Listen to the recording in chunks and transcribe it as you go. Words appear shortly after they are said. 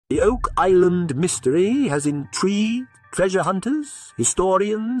The Oak Island mystery has intrigued treasure hunters,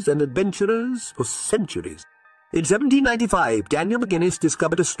 historians, and adventurers for centuries. In 1795, Daniel McGinnis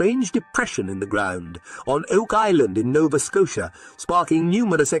discovered a strange depression in the ground on Oak Island in Nova Scotia, sparking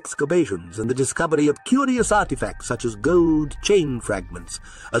numerous excavations and the discovery of curious artifacts such as gold chain fragments,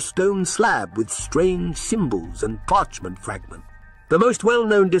 a stone slab with strange symbols, and parchment fragments. The most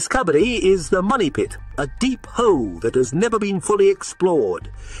well-known discovery is the Money Pit, a deep hole that has never been fully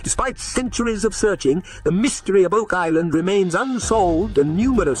explored. Despite centuries of searching, the mystery of Oak Island remains unsolved and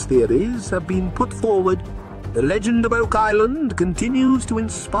numerous theories have been put forward. The legend of Oak Island continues to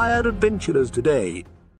inspire adventurers today.